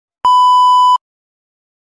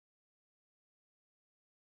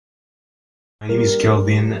My name is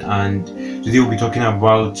Kelvin, and today we'll be talking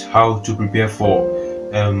about how to prepare for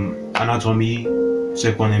anatomy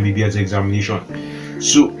second MBBS examination.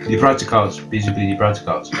 So the practicals, basically the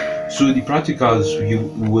practicals. So the practicals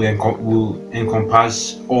will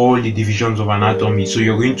encompass all the divisions of anatomy. So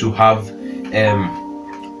you're going to have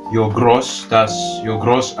your gross, that's your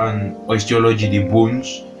gross and osteology, the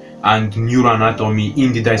bones, and neuroanatomy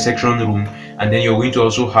in the dissection room, and then you're going to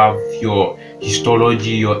also have your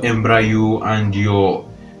histology, your embryo, and your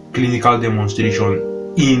clinical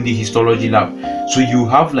demonstration in the histology lab. So you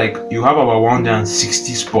have about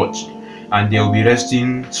 160 spots, and there will be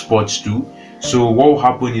resting spots too. So what will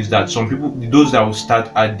happen is that some people, those that will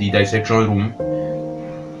start at the dissection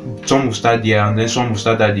room, some will start there, and then some will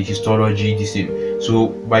start at the histology, the same. So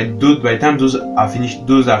by the time those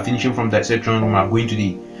that are finishing from dissection room are going to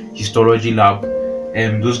the histology lab,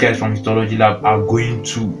 and those guys from histology lab are going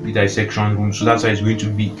to the dissection room. So that's how it's going to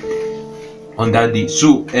be on that day.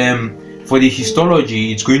 So for the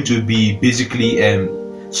histology, it's going to be basically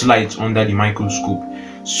slides under the microscope.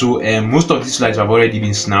 So most of these slides have already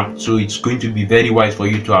been snapped, so it's going to be very wise for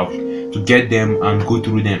you to get them and go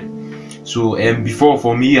through them. So before,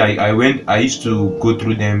 for me, I used to go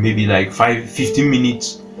through them maybe like 15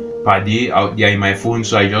 minutes per day out there in my phone.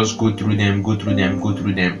 So I just go through them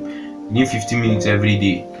in 15 minutes every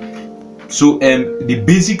day. So the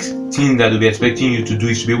basic thing that we'll be expecting you to do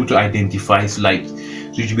is to be able to identify slides.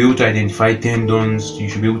 So you should be able to identify tendons, you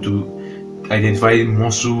should be able to identify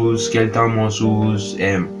muscles, skeletal muscles,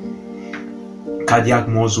 cardiac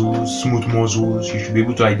muscles, smooth muscles. You should be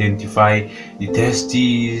able to identify the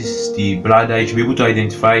testes, the bladder. You should be able to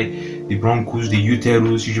identify the bronchus, the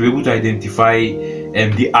uterus. You should be able to identify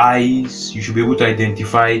the eyes. You should be able to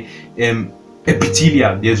identify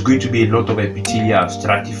epithelia. There's going to be a lot of epithelia: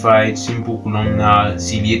 stratified, simple, columnar,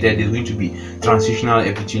 ciliated. There's going to be transitional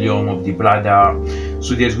epithelium of the bladder.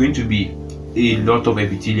 So there's going to be a lot of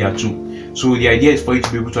epithelia too. So the idea is for you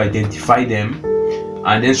to be able to identify them,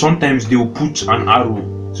 and then sometimes they will put an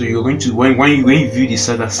arrow. So you're going to, when you view the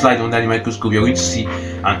slide under the microscope, you're going to see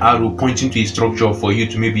an arrow pointing to a structure for you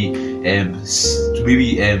to maybe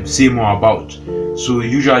say more about. So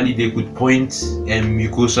usually they could point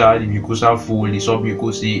mucosa, the mucosal fold, the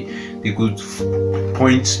submucosae. They could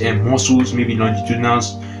point muscles, maybe longitudinal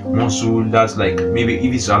muscle. That's like maybe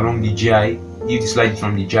if it's along the GI, if the slide is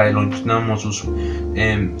from the GI, longitudinal muscles,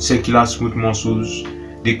 circular smooth muscles.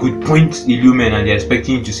 They could point the lumen, and they're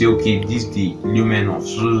expecting you to say, okay, this is the lumen of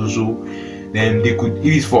so. Then they could,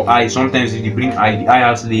 if it's for eye, sometimes if they bring eye, the eye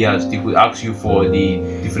has layers. They could ask you for the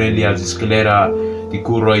different layers: the sclera, the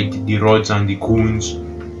choroid, the rods, and the cones.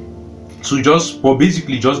 So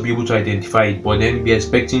basically just be able to identify it, but then be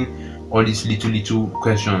expecting all these little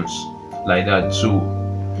questions like that. So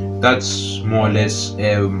that's more or less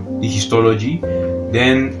the histology.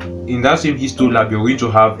 Then in that same histo lab, you're going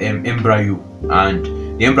to have embryo, and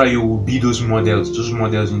the embryo will be those models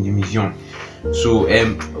in the museum. So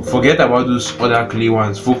forget about those other clay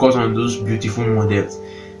ones, focus on those beautiful models.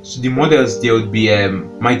 So the models, there would be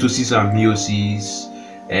mitosis and meiosis,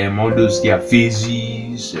 all those their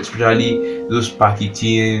phases, especially those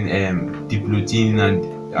Parkinson, diplotin,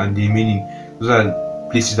 and the remaining. Those are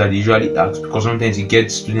places that they usually ask, because sometimes it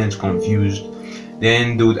gets students confused.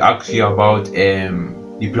 Then they would ask you about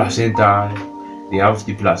the placenta. They have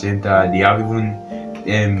the placenta. They have even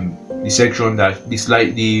the section that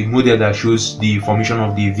the model that shows the formation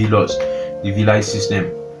of the villus, the villi system.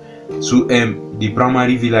 So the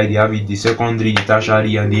primary villi, they have it, the secondary, the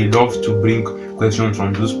tertiary, and they love to bring questions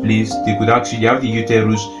from those places. They could actually have the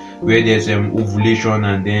uterus, where there's ovulation,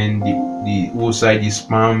 and then the oocyte, the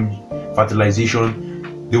sperm,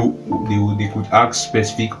 fertilization. They could ask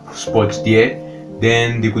specific spots there.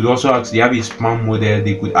 Then they could also ask, they have a sperm model.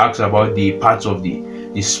 They could ask about the parts of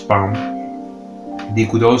the sperm. They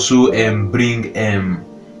could also bring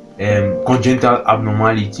congenital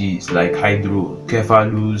abnormalities like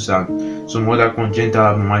hydrocephalus and some other congenital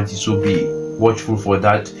abnormalities, so be watchful for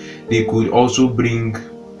that. They could also bring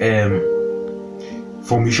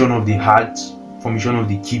formation of the heart, formation of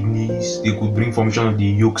the kidneys. They could bring formation of the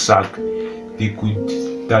yolk sac. They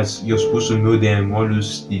could, that's, you're supposed to know them, all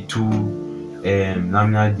those, the two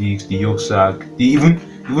laminar discs, the yolk sac, even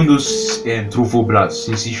those trophoblasts,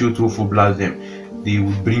 syncytial trophoblasts, they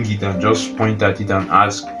would bring it and just point at it and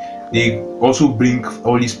ask. They also bring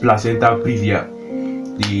all these placenta previa.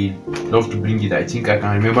 They love to bring it. I think I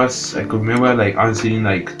could remember like answering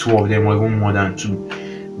like 2 of them, or even more than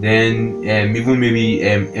 2. Then even maybe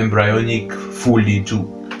embryonic folding too.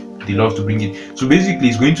 They love to bring it. So basically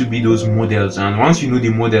it's going to be those models, and once you know the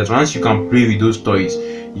models, once you can play with those toys,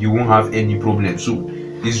 you won't have any problem. So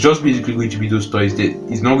it's just basically going to be those toys. That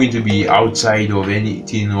it's not going to be outside of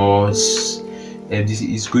anything, or this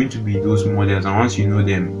is going to be those models, and once you know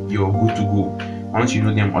them, you're good to go. Once you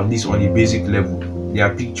know them, at least on a basic level, there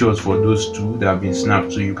are pictures for those two that have been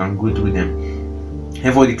snapped, so you can go through them.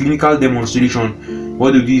 And for the clinical demonstration,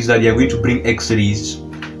 what they do is that they are going to bring x-rays.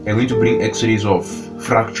 They're going to bring x-rays of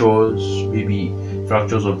fractures, maybe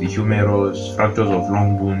fractures of the humerus, fractures of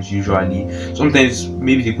long bones. Usually, sometimes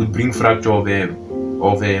maybe they could bring fracture of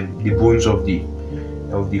the bones of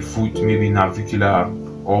the foot, maybe navicular,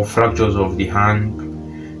 or fractures of the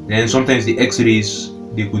hand. Then sometimes the x-rays,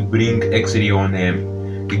 they could bring x-ray on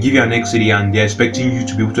they give you an x-ray and they're expecting you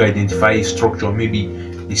to be able to identify a structure, maybe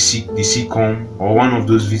the cecum or one of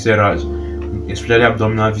those viscera, especially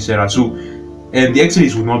abdominal viscera. So the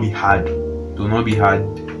x-rays will not be hard. It will not be hard.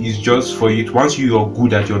 It's just for you once you are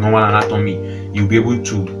good at your normal anatomy, you'll be able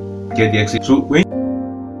to get the x-ray. So when